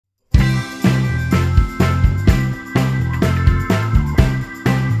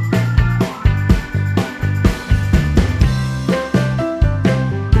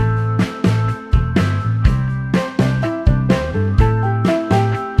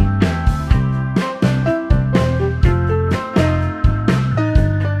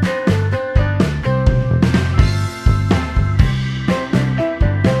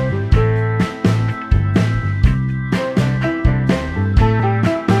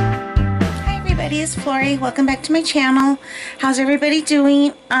it's Flori. Welcome back to my channel. How's everybody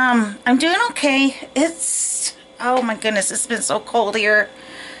doing? I'm doing okay. It's, oh my goodness, it's been so cold here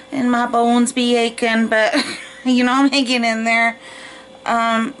and my bones be aching, but you know, I'm hanging in there.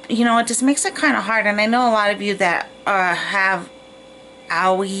 You know, it just makes it kind of hard, and I know a lot of you that have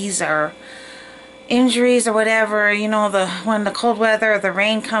owies or injuries or whatever, you know, when the cold weather or the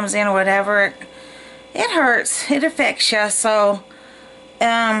rain comes in or whatever, it hurts, it affects you. So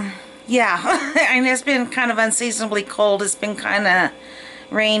yeah, and it's been kind of unseasonably cold. It's been kind of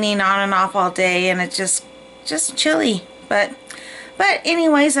raining on and off all day, and it's just chilly. But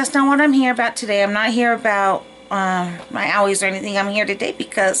anyways, that's not what I'm here about today. I'm not here about my owies or anything. I'm here today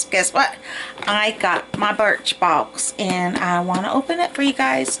because guess what? I got my Birchbox, and I want to open it for you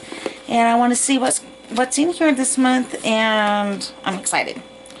guys, and I want to see what's in here this month, and I'm excited.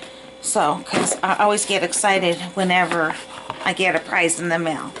 So, because I always get excited whenever I get a prize in the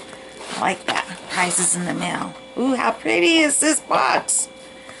mail. I like that. Prizes in the mail. Ooh, how pretty is this box?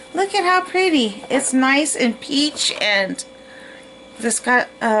 Look at how pretty. It's nice and peach, and it's got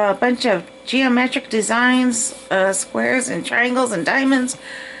a bunch of geometric designs, squares and triangles and diamonds,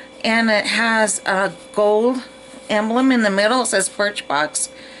 and it has a gold emblem in the middle. It says Birchbox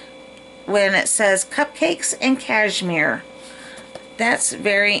when it says cupcakes and cashmere. That's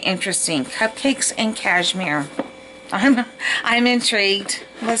very interesting. Cupcakes and cashmere. I'm intrigued.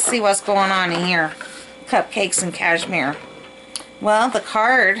 Let's see what's going on in here. Cupcakes and cashmere. Well, the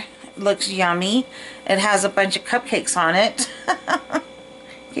card looks yummy. It has a bunch of cupcakes on it.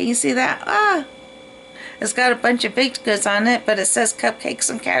 Can you see that? Ah, it's got a bunch of baked goods on it, but it says cupcakes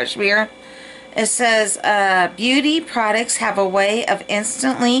and cashmere. It says, beauty products have a way of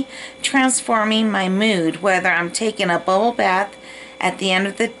instantly transforming my mood, whether I'm taking a bubble bath at the end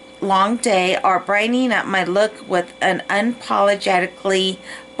of the long day or brightening up my look with an unapologetically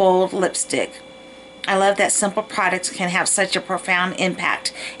bold lipstick. I love that simple products can have such a profound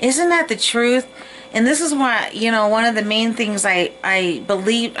impact. Isn't that the truth? And this is why, you know, one of the main things I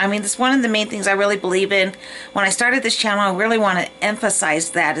believe, I mean, this is one of the main things I really believe in. When I started this channel, I really want to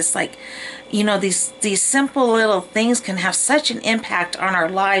emphasize that. It's like, you know, these simple little things can have such an impact on our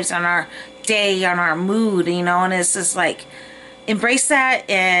lives, on our day, on our mood, you know, and it's just like, embrace that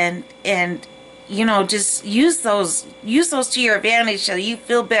and you know, just use those to your advantage so you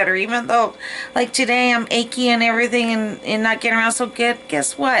feel better. Even though like today I'm achy and everything and not getting around so good,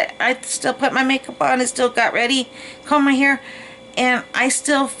 guess what? I still put my makeup on and still got ready, combed my hair, and I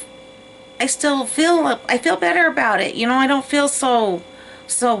feel better about it. You know, I don't feel so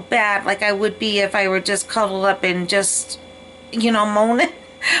bad like I would be if I were just cuddled up and just, you know, moaning.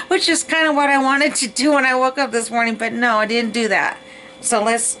 Which is kind of what I wanted to do when I woke up this morning, but no, I didn't do that. So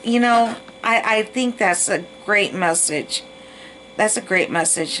let's, you know, I think that's a great message. That's a great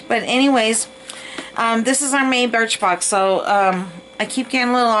message. But anyways, this is our May Birchbox, so I keep getting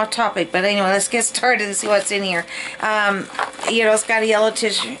a little off topic, but anyway, let's get started and see what's in here. You know, it's got a yellow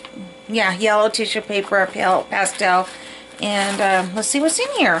tissue, yeah, yellow tissue paper, a pale pastel, and let's see what's in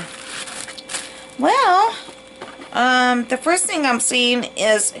here. Well, the first thing I'm seeing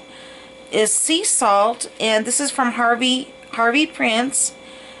is sea salt, and this is from Harvey Prince.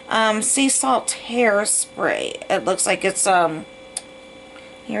 Sea salt hairspray. It looks like it's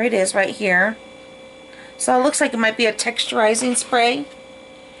here it is right here. So it looks like it might be a texturizing spray.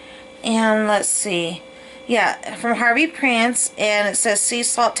 And let's see. Yeah, from Harvey Prince, and it says sea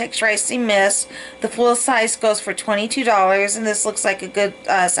salt texturizing mist. The full size goes for $22, and this looks like a good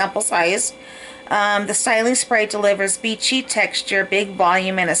sample size. The styling spray delivers beachy texture, big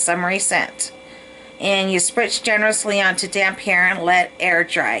volume, and a summery scent. And you spritz generously onto damp hair and let air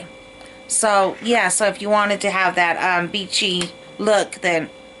dry. So, yeah, so if you wanted to have that beachy look, then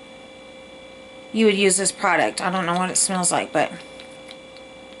you would use this product. I don't know what it smells like, but...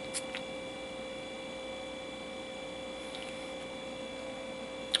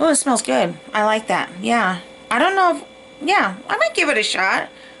 oh, it smells good. I like that. Yeah. I don't know if... yeah, I might give it a shot.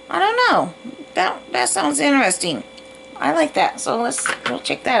 I don't know. That sounds interesting. I like that. So we'll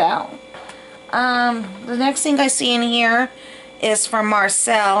check that out. The next thing I see in here is from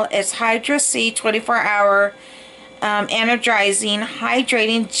Marcel. It's Hydra C 24-hour energizing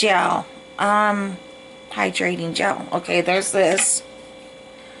hydrating gel. Hydrating gel. Okay, there's this.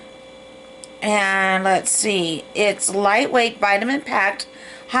 And let's see. It's lightweight, vitamin-packed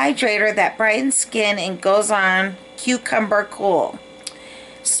hydrator that brightens skin and goes on cucumber cool.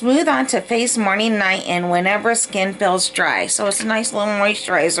 Smooth onto face morning, night, and whenever skin feels dry. So it's a nice little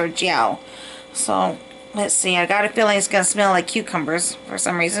moisturizer gel. So let's see. I got a feeling it's gonna smell like cucumbers for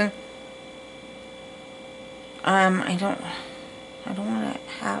some reason. I don't want to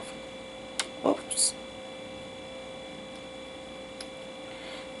have. Oops.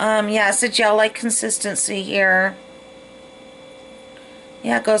 Yeah, it's a gel-like consistency here.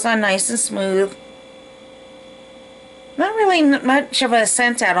 Yeah, it goes on nice and smooth. Not really much of a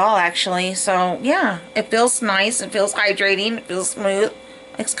scent at all, actually. So, yeah, it feels nice. It feels hydrating. It feels smooth.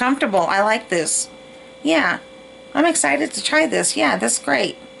 It's comfortable. I like this. Yeah, I'm excited to try this. Yeah, that's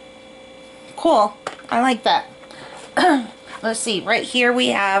great. Cool. I like that. Let's see. Right here we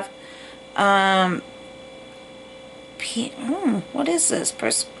have, what is this?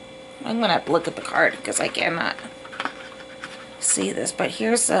 I'm going to have to look at the card because I cannot see this. But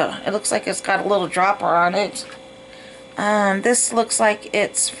here's it looks like it's got a little dropper on it. This looks like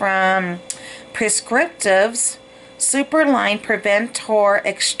it's from Prescriptives Superline Preventor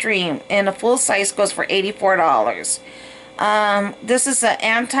Extreme, and a full size goes for $84. This is an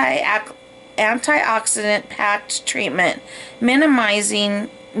antioxidant packed treatment,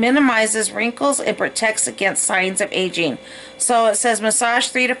 minimizes wrinkles and protects against signs of aging. So it says massage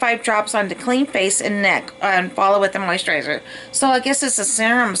 3 to 5 drops onto clean face and neck and follow with a moisturizer. So I guess it's a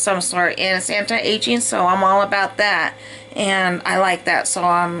serum of some sort, and it's anti-aging, so I'm all about that, and I like that. So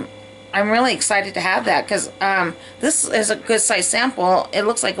I'm really excited to have that because this is a good size sample. It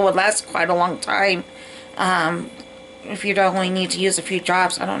looks like it would last quite a long time if you don't only need to use a few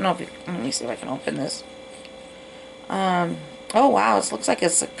drops. I don't know if let me see if I can open this. Oh wow, it looks like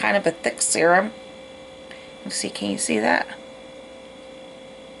it's kind of a thick serum. Let's see, can you see that?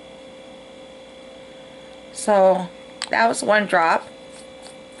 So that was 1 drop.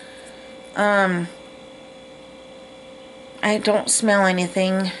 I don't smell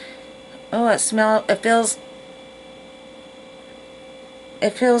anything. Oh, it feels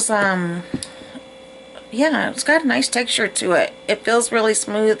yeah, it's got a nice texture to it. It feels really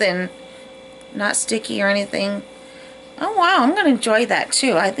smooth and not sticky or anything. Oh wow, I'm gonna enjoy that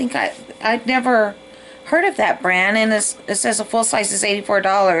too. I think I'd never heard of that brand, and it says a full size is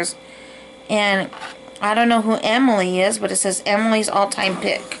 $84. And I don't know who Emily is, but it says Emily's all-time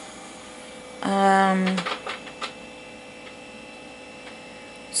pick.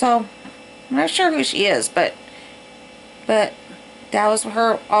 So I'm not sure who she is, but that was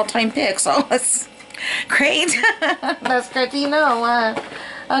her all-time pick. So it's great. That's good to know.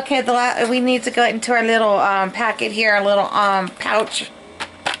 Okay, we need to go into our little packet here, a little pouch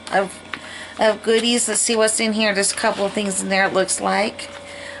of goodies. Let's see what's in here. There's a couple of things in there, it looks like.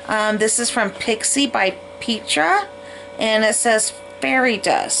 This is from Pixie by Petra, and it says fairy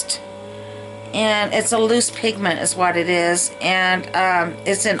dust. And it's a loose pigment is what it is, and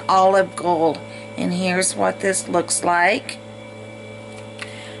it's in olive gold. And here's what this looks like.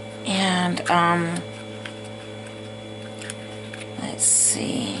 And let's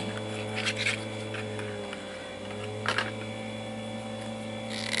see.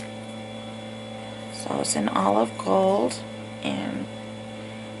 So it's in olive gold, and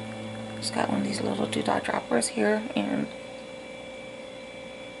it's got one of these little doodah droppers here, and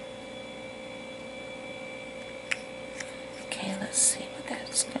okay, let's see what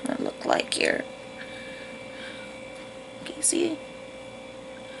that's gonna look like here. Can you see?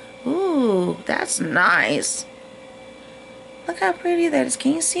 Ooh, that's nice. Look how pretty that is.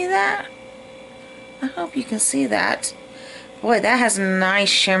 Can you see that? I hope you can see that. Boy, that has a nice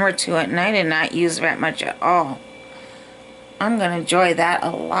shimmer to it, and I did not use that much at all. I'm going to enjoy that a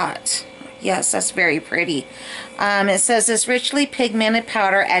lot. Yes, that's very pretty. It says this richly pigmented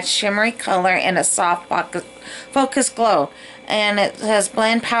powder adds shimmery color and a soft focused glow. And it says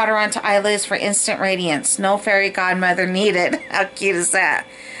blend powder onto eyelids for instant radiance. No fairy godmother needed. How cute is that?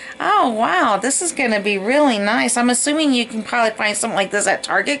 Oh, wow. This is going to be really nice. I'm assuming you can probably find something like this at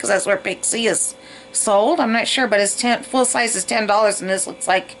Target because that's where Pixie is sold. I'm not sure, but it's full size is $10, and this looks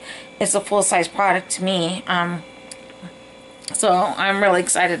like it's a full size product to me. So I'm really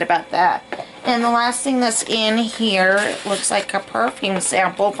excited about that. And the last thing that's in here looks like a perfume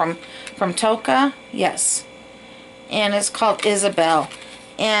sample from Toka. Yes. And it's called Isabel.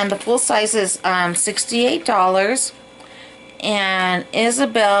 And the full size is $68. And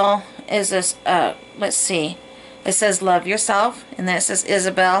Isabel is this, let's see. It says love yourself. And then it says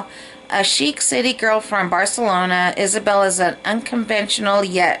Isabel. A chic city girl from Barcelona, Isabel is an unconventional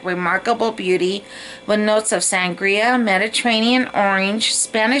yet remarkable beauty with notes of sangria, Mediterranean orange,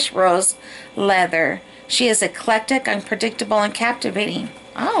 Spanish rose, leather. She is eclectic, unpredictable, and captivating.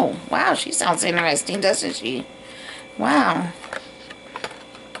 Oh, wow, she sounds interesting, doesn't she? Wow.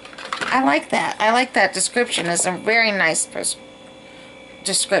 I like that. I like that description. It's a very nice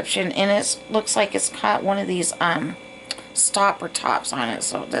description, and it looks like it's got one of these stopper tops on it.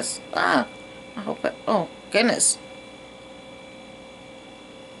 So this, I hope it, oh goodness.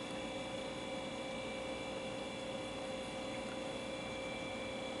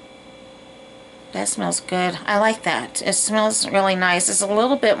 That smells good. I like that. It smells really nice. It's a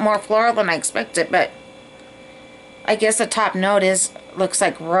little bit more floral than I expected, but I guess the top note looks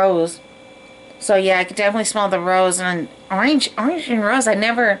like rose. So yeah, I could definitely smell the rose and orange and rose. I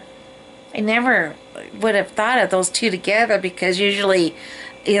never would have thought of those two together, because usually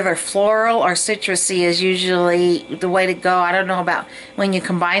either floral or citrusy is usually the way to go. I don't know about when you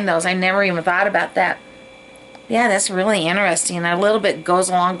combine those. I never even thought about that. Yeah, that's really interesting. A little bit goes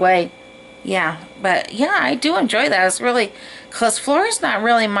a long way. Yeah, but yeah, I do enjoy that. It's really, because floral is not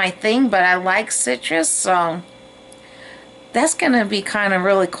really my thing, but I like citrus, so that's gonna be kind of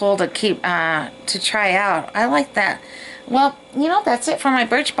really cool to keep to try out. I like that. Well, you know, that's it for my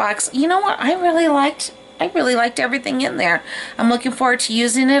Birchbox. You know what? I really liked everything in there. I'm looking forward to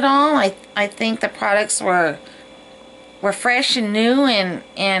using it all. I think the products were fresh and new, and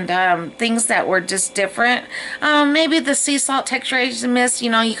things that were just different. Maybe the sea salt texturizing mist, you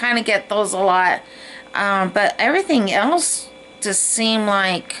know, you kind of get those a lot. But everything else just seemed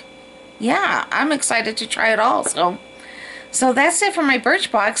like, yeah, I'm excited to try it all. So that's it for my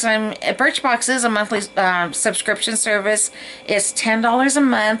Birchbox. Birchbox is a monthly subscription service. It's $10 a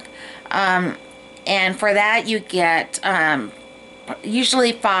month. And for that you get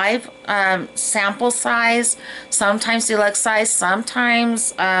usually 5 sample size, sometimes deluxe size,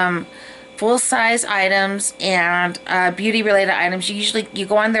 sometimes full size items, and beauty related items. You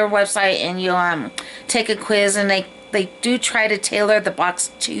go on their website and you take a quiz, and they do try to tailor the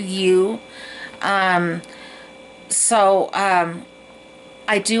box to you. I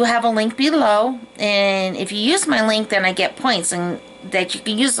do have a link below, and if you use my link, then I get points, and that you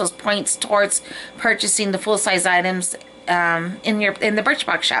can use those points towards purchasing the full-size items in the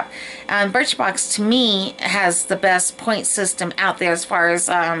Birchbox shop. Birchbox, to me, has the best point system out there as far as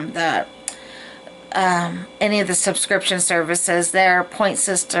any of the subscription services. Their point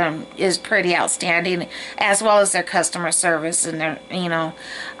system is pretty outstanding, as well as their customer service, and their, you know,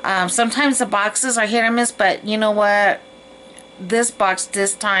 sometimes the boxes are hit or miss, but you know what, this box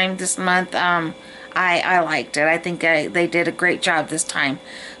this month, I liked it. I think they did a great job this time.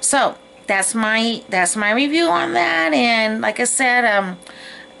 So that's my review on that. And like I said,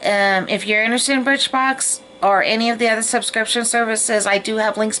 if you're interested in Birchbox or any of the other subscription services, I do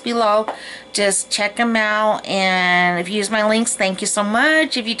have links below. Just check them out, and if you use my links, thank you so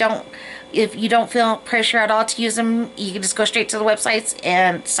much. If you don't feel pressure at all to use them, you can just go straight to the websites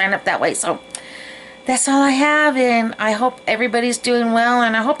and sign up that way. So that's all I have, and I hope everybody's doing well,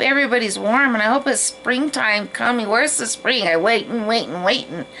 and I hope everybody's warm, and I hope it's springtime coming. Where's the spring? I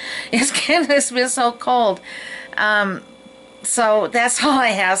waiting. It's been so cold. So that's all I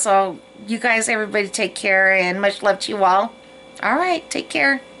have. So you guys, everybody take care, and much love to you all. All right, take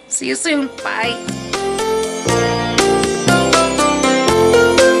care. See you soon. Bye.